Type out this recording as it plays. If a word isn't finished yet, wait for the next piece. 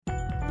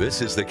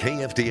This is the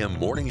KFDM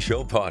Morning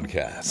Show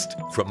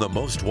podcast from the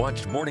most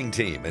watched morning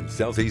team in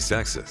Southeast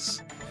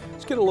Texas.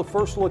 Let's get a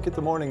first look at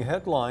the morning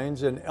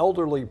headlines. An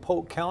elderly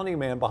Polk County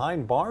man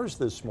behind bars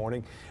this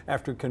morning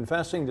after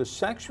confessing to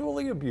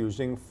sexually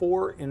abusing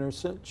 4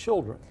 innocent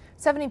children.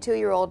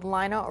 72-year-old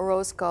Lina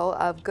Orozco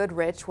of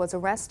Goodrich was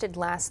arrested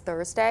last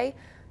Thursday.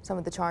 Some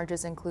of the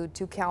charges include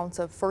 2 counts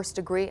of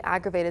first-degree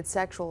aggravated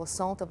sexual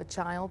assault of a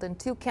child and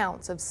 2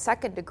 counts of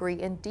second-degree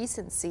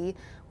indecency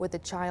with a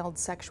child's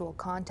sexual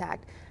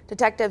contact.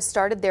 Detectives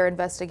started their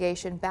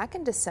investigation back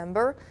in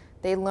December.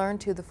 They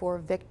learned who the 4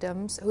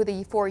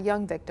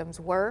 young victims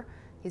were.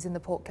 He's in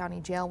the Polk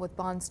County Jail with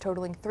bonds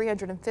totaling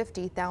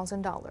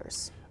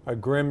 $350,000. A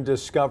grim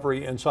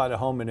discovery inside a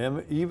home in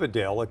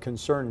Evadale. A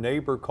concerned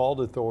neighbor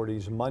called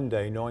authorities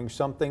Monday knowing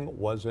something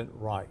wasn't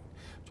right.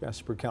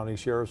 Jasper County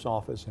Sheriff's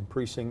Office and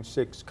Precinct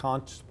 6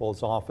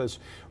 Constable's Office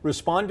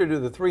responded to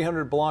the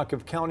 300 block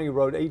of County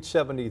Road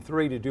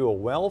 873 to do a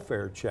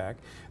welfare check.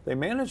 They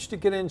managed to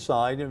get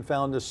inside and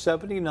found a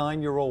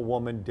 79-year-old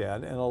woman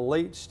dead in a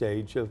late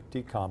stage of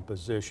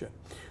decomposition.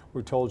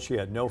 We're told she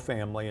had no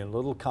family and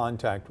little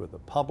contact with the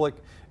public.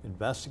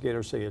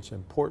 Investigators say it's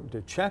important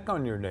to check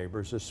on your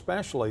neighbors,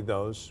 especially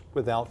those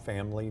without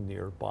family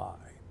nearby.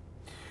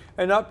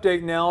 An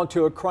update now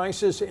to a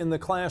crisis in the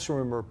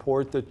classroom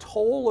report, the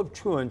toll of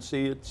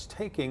truancy it's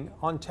taking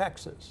on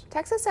Texas.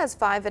 Texas has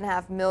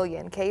 5.5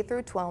 million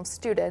K-12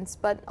 students,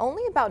 but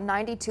only about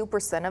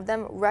 92% of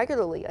them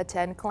regularly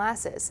attend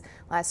classes.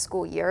 Last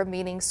school year,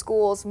 meaning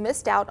schools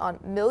missed out on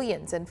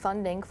millions in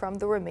funding from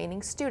the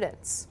remaining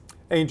students.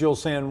 Angel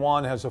San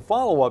Juan has a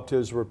follow-up to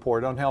his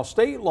report on how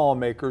state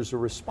lawmakers are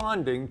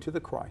responding to the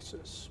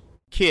crisis.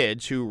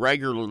 Kids who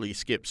regularly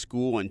skip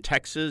school in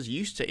Texas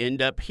used to end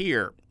up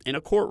here in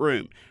a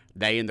courtroom.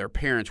 They and their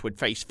parents would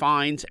face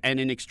fines and,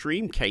 in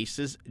extreme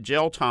cases,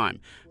 jail time.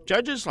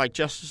 Judges like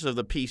Justice of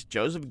the Peace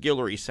Joseph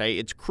Guillory say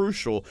it's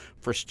crucial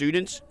for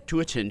students to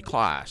attend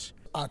class.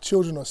 Our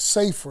children are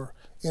safer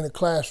in a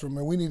classroom,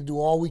 and we need to do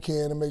all we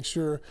can to make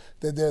sure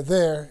that they're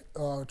there,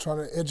 trying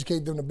to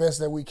educate them the best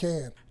that we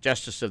can.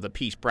 Justice of the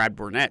Peace Brad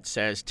Burnett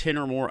says 10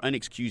 or more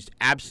unexcused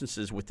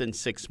absences within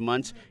 6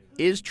 months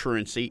is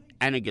truancy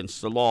and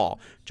against the law.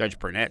 Judge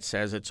Burnett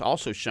says it's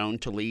also shown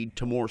to lead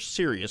to more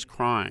serious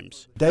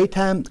crimes.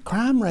 Daytime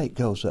crime rate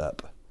goes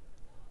up.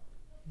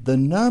 The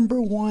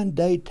 #1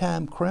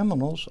 daytime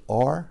criminals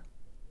are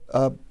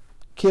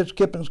kids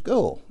skipping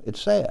school.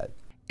 It's sad.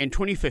 In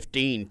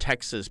 2015,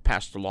 Texas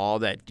passed a law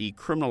that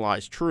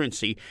decriminalized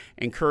truancy,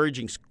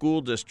 encouraging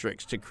school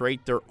districts to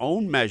create their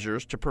own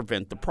measures to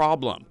prevent the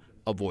problem.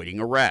 Avoiding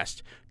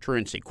arrest.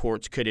 Truancy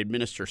courts could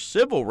administer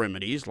civil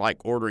remedies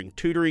like ordering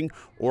tutoring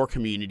or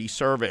community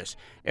service.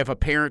 If a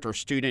parent or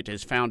student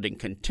is found in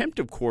contempt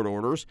of court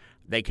orders,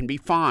 they can be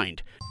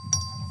fined.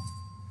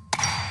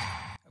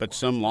 But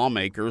some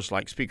lawmakers,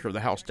 like Speaker of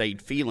the House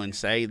Dade Phelan,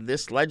 say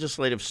this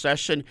legislative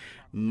session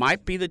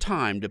might be the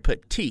time to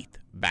put teeth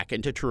back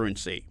into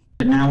truancy.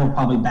 But now we're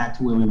probably back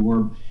to where we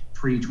were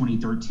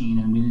pre-2013,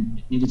 and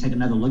we need to take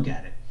another look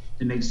at it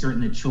to make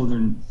certain that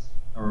children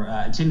are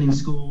attending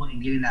school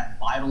and getting that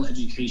vital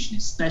education,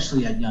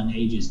 especially at young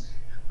ages.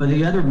 But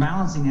the other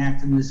balancing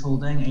act in this whole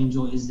thing,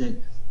 Angel, is that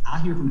I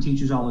hear from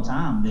teachers all the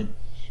time that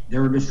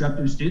there are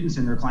disruptive students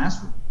in their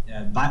classroom,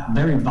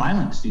 very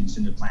violent students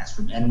in their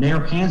classroom, and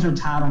their hands are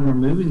tied on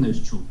removing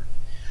those children.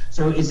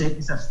 So it's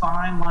a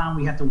fine line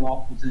we have to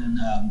walk within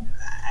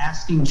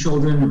asking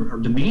children or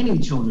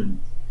demanding children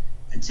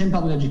attend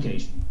public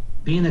education,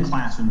 be in the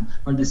classroom,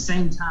 but at the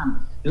same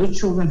time, those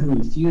children who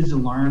refuse to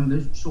learn,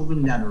 those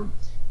children that are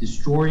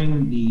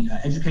destroying the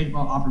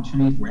educational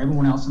opportunity for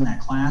everyone else in that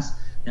class,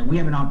 that we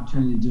have an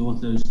opportunity to deal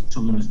with those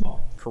children as well.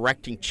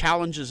 Correcting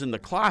challenges in the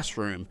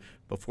classroom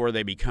before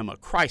they become a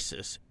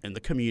crisis in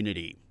the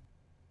community.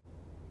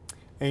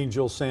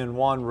 Angel San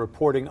Juan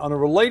reporting. On a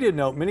related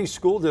note, many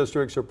school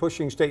districts are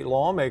pushing state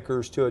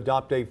lawmakers to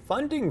adopt a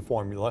funding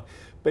formula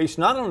based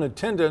not on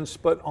attendance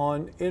but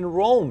on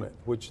enrollment,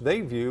 which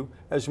they view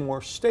as a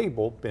more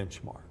stable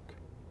benchmark.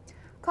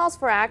 Calls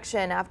for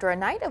action after a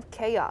night of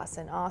chaos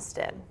in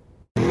Austin.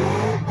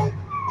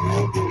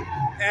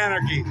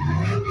 Anarchy.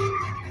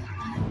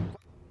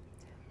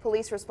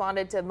 Police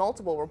responded to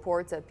multiple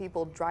reports of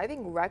people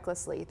driving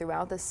recklessly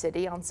throughout the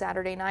city on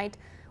Saturday night.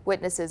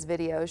 Witnesses'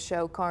 videos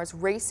show cars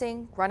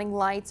racing, running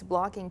lights,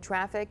 blocking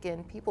traffic,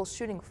 and people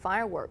shooting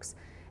fireworks.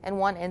 In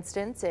one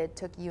instance, it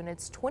took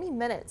units 20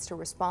 minutes to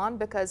respond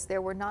because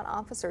there were not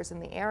officers in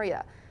the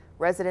area.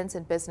 Residents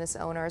and business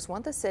owners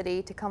want the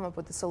city to come up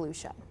with a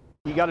solution.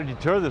 You got to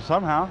deter this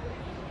somehow,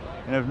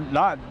 and if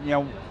not,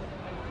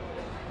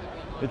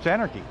 it's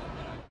anarchy.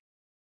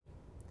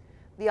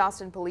 The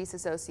Austin Police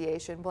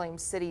Association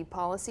blames city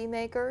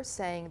policymakers,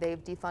 saying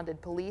they've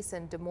defunded police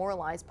and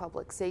demoralized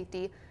public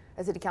safety.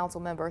 A city council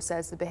member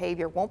says the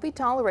behavior won't be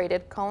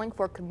tolerated, calling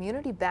for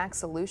community-backed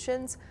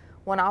solutions.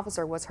 One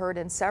officer was hurt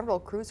and several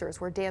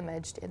cruisers were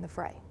damaged in the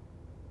fray.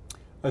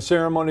 A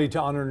ceremony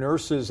to honor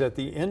nurses at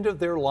the end of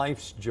their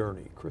life's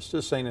journey.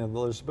 Christus St.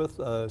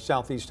 Elizabeth,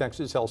 Southeast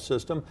Texas Health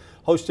System,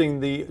 hosting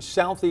the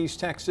Southeast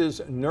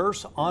Texas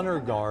Nurse Honor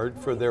Guard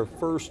for their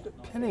first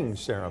pinning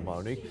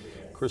ceremony.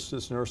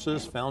 Christus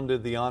Nurses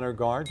founded the Honor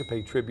Guard to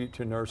pay tribute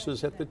to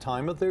nurses at the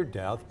time of their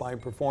death by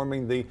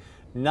performing the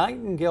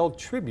Nightingale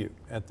Tribute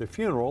at the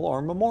funeral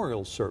or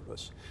memorial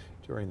service.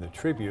 During the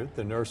tribute,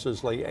 the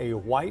nurses lay a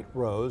white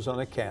rose on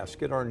a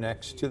casket or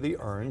next to the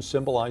urn,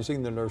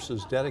 symbolizing the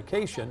nurses'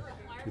 dedication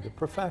to the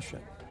profession.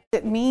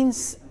 It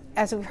means,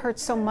 as we've heard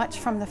so much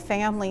from the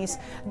families,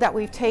 that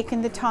we've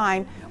taken the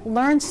time,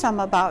 learned some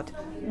about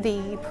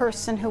the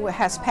person who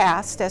has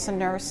passed as a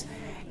nurse,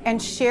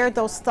 and shared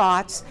those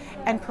thoughts,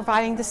 and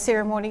providing the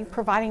ceremony,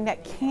 providing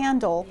that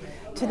candle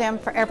to them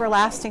for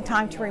everlasting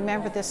time to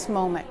remember this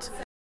moment.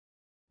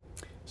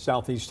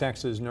 Southeast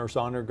Texas Nurse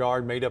Honor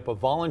Guard made up of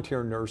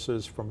volunteer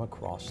nurses from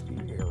across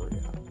the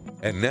area.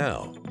 And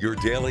now, your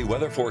daily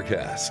weather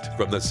forecast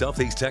from the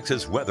Southeast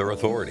Texas Weather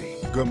Authority.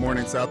 Good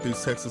morning,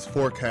 Southeast Texas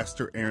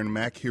forecaster Aaron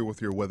Mack here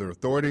with your Weather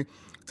Authority.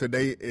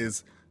 Today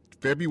is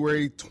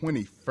February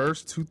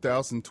 21st,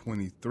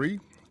 2023.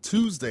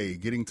 Tuesday,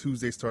 getting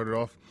Tuesday started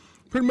off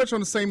pretty much on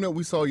the same note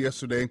we saw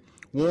yesterday.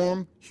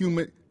 Warm,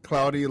 humid,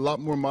 cloudy, a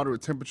lot more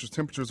moderate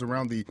temperatures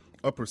around the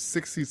upper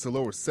 60s to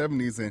lower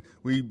 70s, and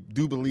we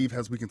do believe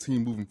as we continue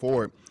moving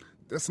forward,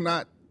 that's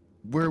not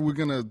where we're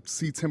going to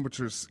see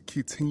temperatures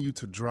continue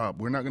to drop.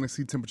 We're not going to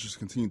see temperatures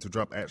continue to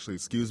drop,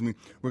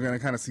 We're going to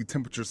kind of see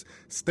temperatures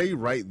stay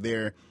right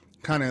there,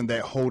 kind of in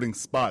that holding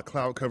spot.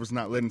 Cloud cover's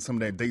not letting some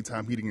of that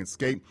daytime heating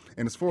escape.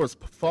 And as far as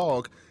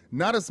fog,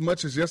 not as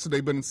much as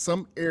yesterday, but in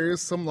some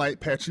areas, some light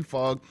patchy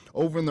fog.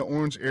 Over in the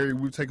orange area,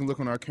 we were taking a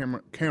look on our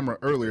camera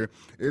earlier.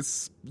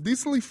 It's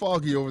decently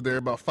foggy over there,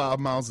 about 5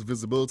 miles of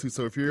visibility.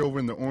 So if you're over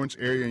in the orange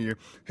area and you're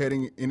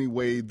heading any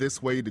way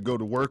this way to go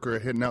to work or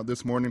heading out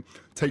this morning,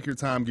 take your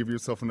time, give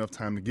yourself enough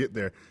time to get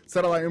there.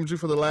 Satellite imagery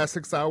for the last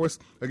 6 hours.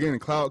 Again,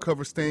 cloud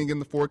cover staying in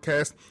the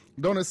forecast.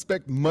 Don't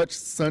expect much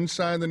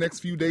sunshine the next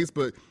few days,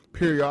 but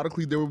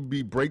periodically there will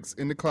be breaks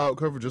in the cloud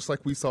cover, just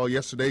like we saw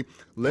yesterday,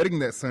 letting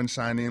that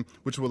sunshine in,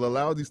 which will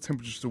allow these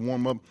temperatures to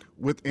warm up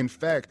with, in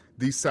fact,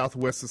 these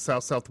southwest to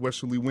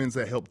southwesterly winds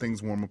that help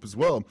things warm up as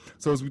well.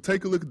 So as we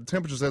take a look at the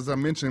temperatures, as I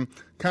mentioned,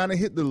 kind of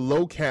hit the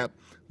low cap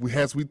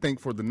as we think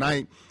for the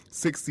night.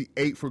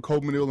 68 for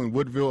Coleman-Hill and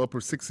Woodville, upper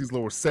 60s,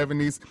 lower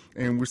 70s,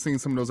 and we're seeing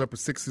some of those upper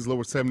 60s,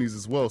 lower 70s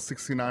as well.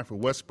 69 for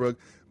Westbrook,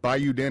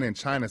 Bayou Den and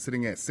China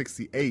sitting at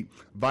 68.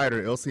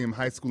 Vider, LCM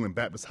High School and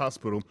Baptist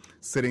Hospital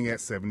sitting at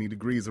 70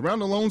 degrees. Around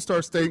the Lone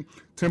Star State,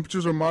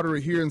 temperatures are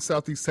moderate here in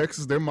Southeast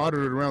Texas. They're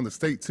moderate around the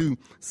state too.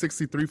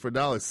 63 for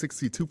Dallas,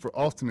 62 for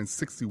Austin, and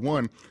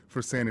 61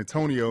 for San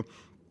Antonio.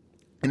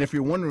 And if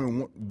you're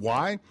wondering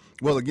why,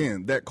 well,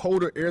 again, that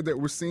colder air that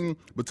we're seeing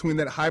between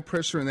that high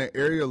pressure in that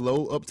area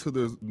low up to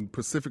the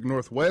Pacific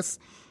Northwest,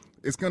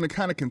 it's going to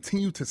kind of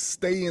continue to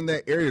stay in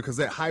that area because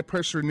that high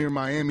pressure near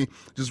Miami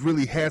just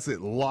really has it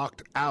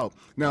locked out.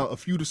 Now, a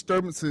few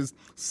disturbances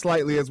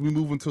slightly as we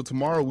move until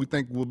tomorrow, we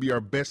think will be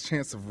our best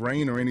chance of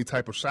rain or any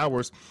type of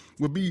showers,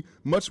 will be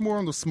much more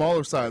on the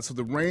smaller side. So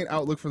the rain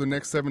outlook for the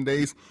next 7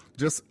 days,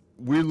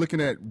 we're looking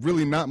at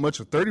really not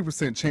much, a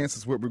 30% chance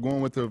is what we're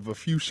going with of a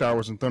few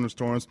showers and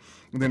thunderstorms,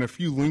 and then a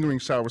few lingering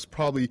showers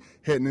probably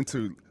heading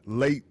into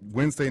late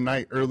Wednesday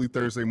night, early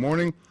Thursday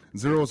morning.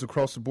 Zeros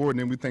across the board,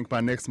 and then we think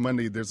by next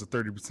Monday there's a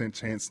 30%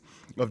 chance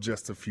of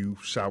just a few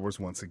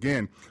showers once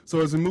again. So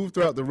as we move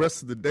throughout the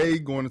rest of the day,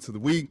 going into the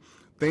week,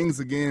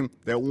 things again,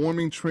 that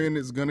warming trend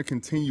is going to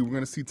continue. We're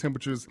going to see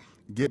temperatures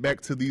get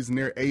back to these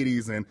near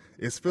 80s, and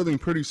it's feeling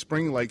pretty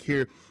spring-like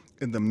here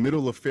in the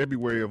middle of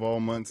February of all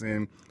months,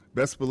 and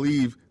best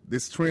believe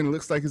this trend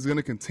looks like it's going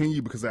to continue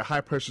because that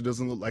high pressure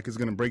doesn't look like it's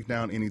going to break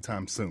down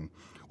anytime soon.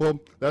 Well,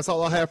 that's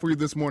all I have for you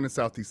this morning,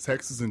 Southeast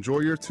Texas. Enjoy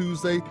your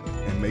Tuesday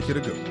and make it a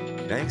good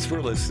one. Thanks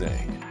for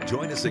listening.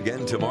 Join us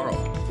again tomorrow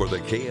for the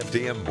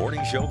KFDM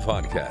Morning Show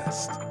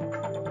podcast.